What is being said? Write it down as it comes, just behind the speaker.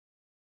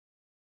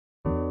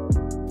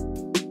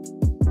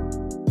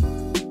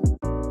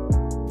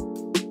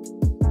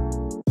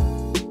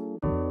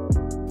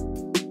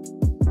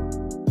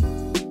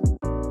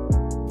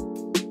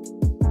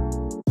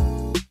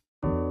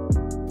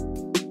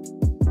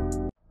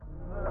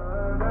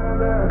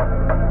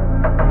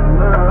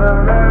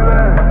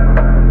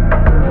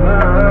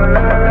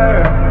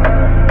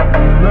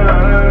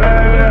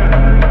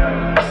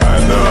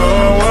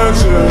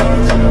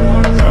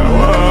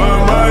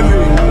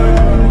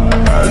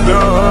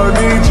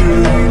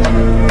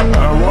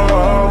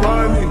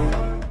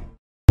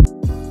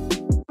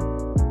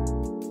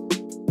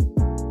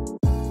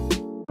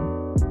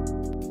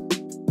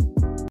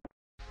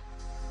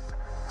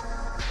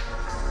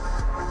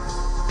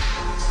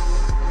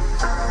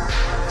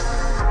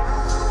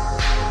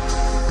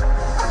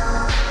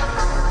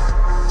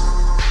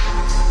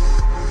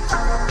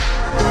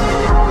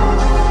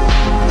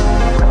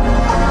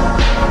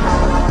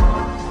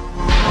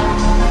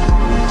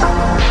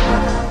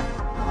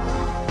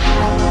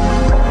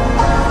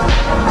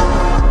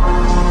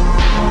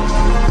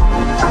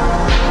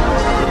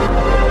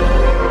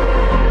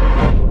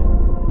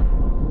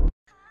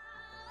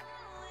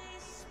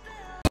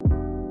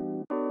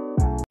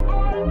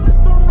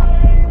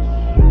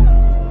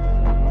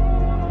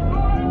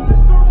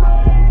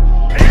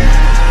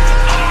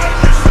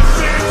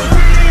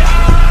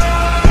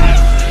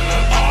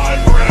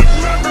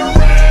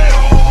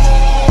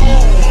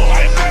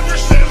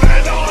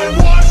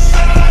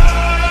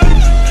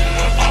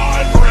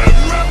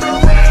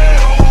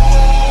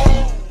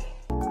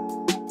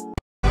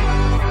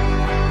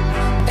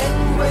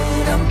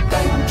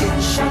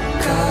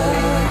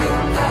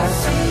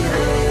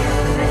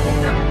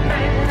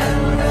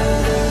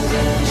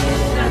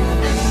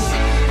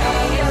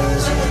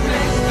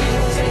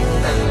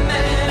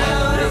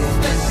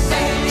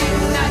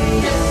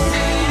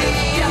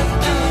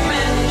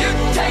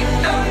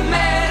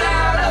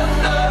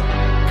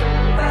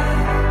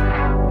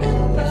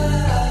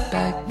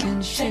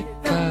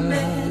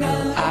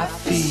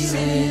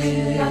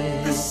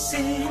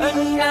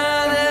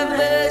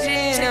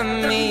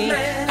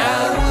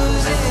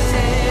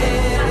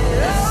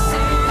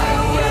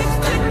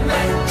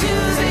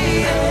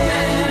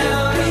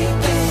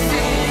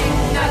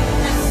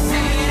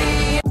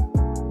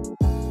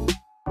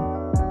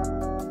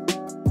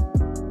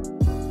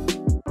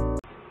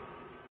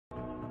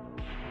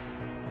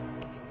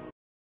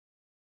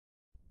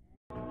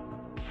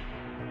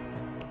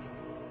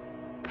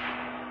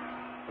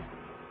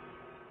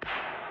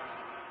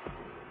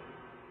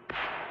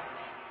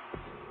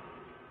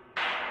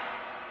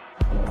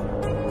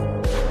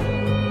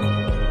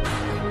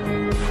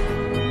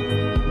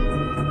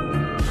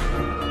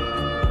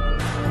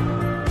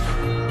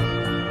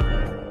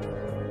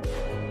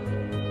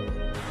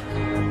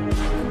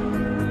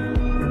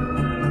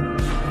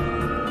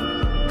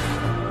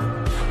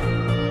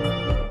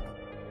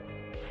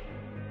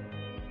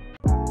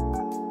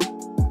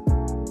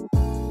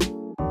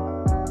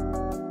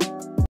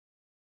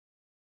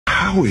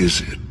How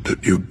is it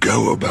that you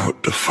go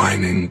about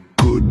defining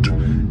good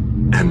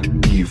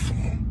and evil?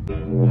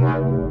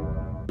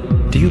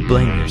 Do you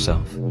blame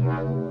yourself?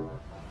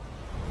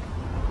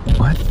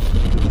 What?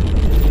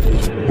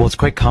 Well, it's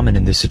quite common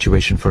in this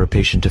situation for a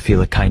patient to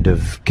feel a kind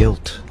of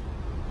guilt.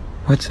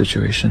 What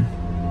situation?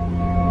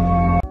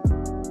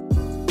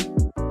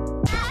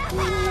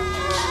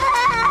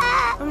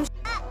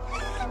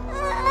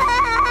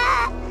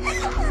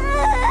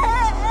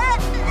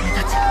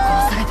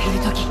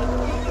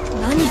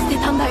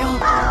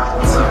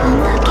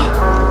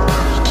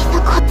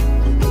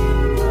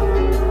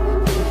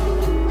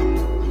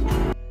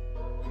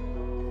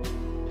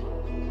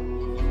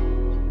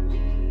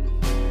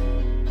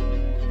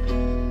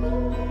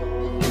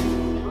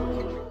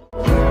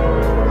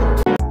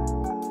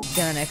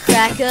 Gonna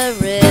crack a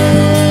rib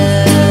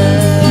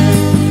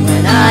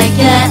when I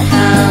get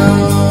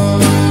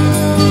home.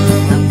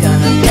 I'm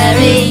gonna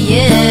bury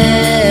you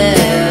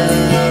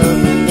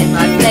in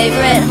my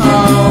favorite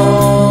hole.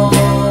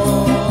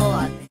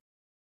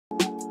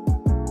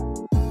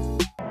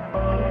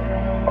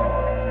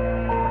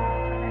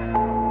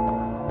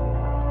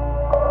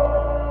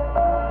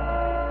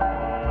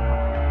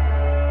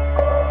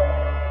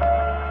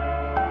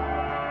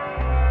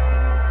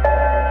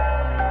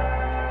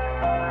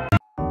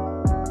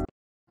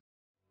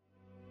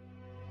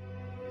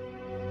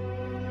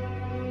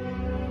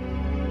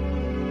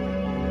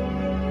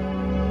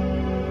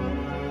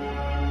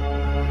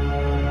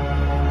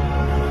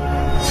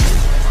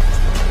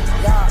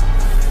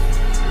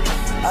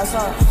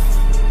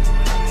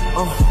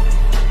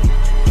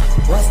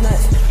 What's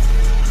next?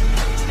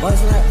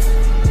 What's next?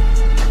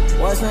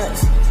 What's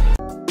next?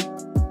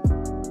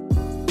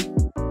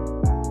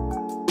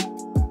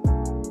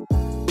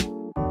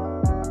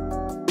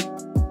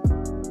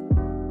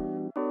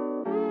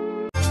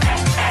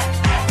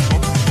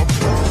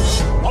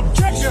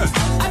 Objection!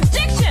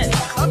 Objection!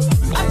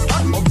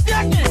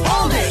 Objection!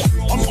 Hold it!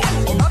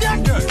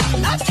 Objection!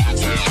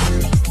 Objection!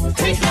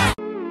 Take that!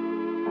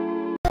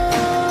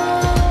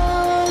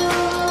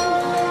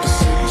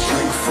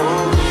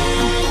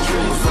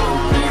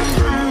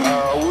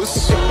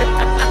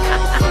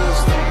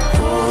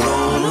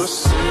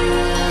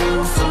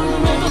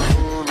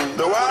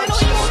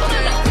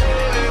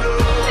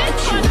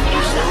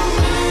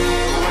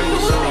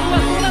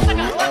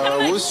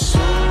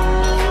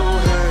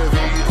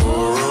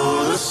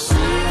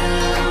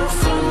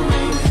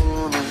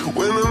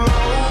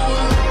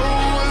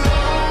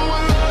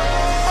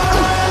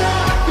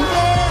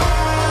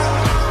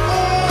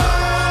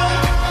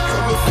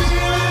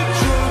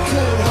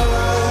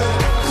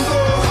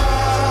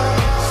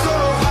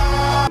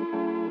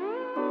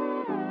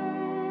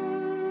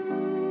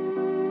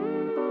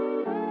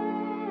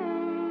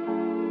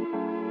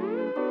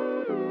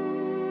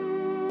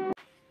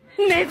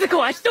禰豆子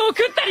は人を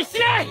食ったりし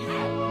ない。違う。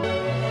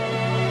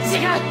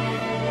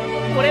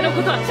俺の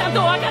ことはちゃん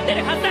と分かって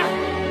るはずだ。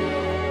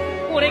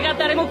俺が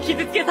誰も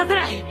傷つけさせ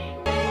ない。治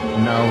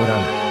らな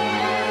い。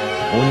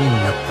鬼に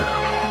なったら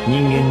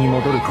人間に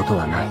戻ること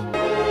はない。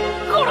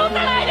殺さ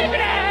ないでく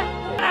れ。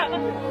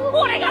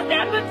俺が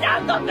全部ちゃ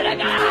んとするから。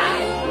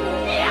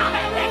やめ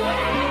てく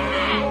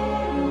れ。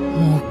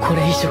もうこ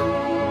れ以上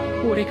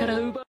俺から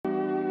奪う。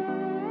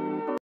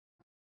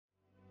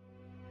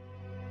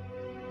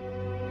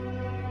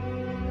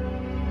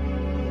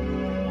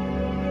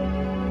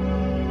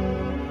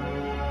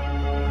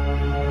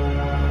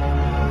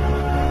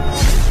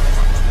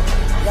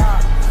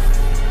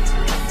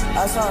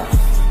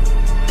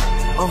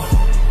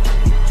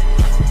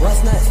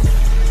What's next?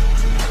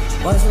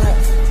 What's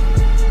next?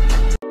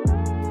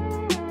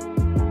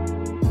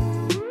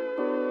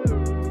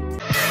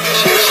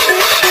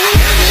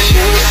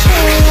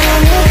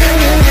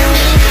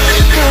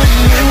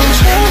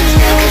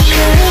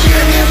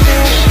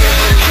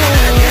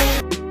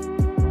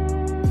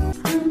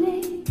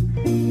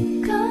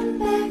 Come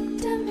back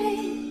to me,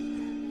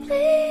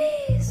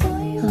 please.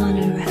 On a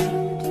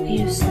round, will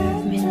you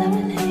serve me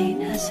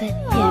lemonade? I said,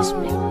 yes,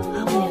 ma'am,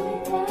 I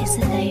will. It's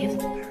the day of the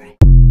parade.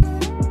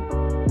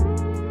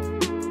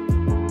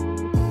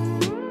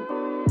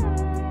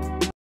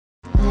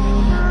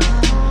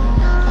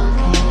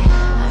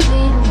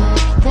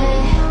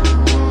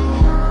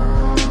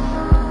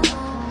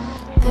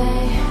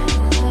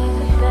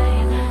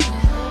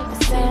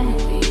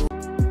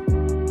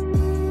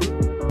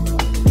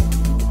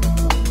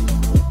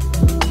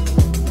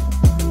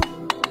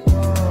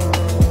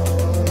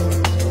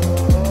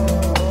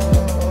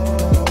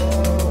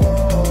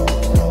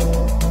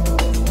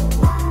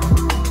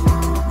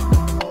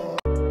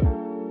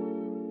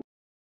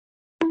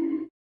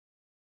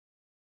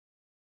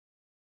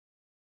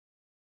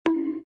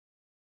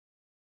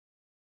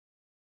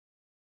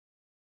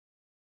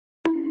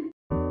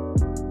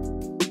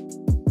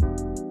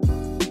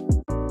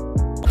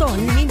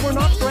 You mean we're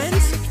not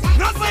friends?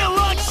 Not by a lot!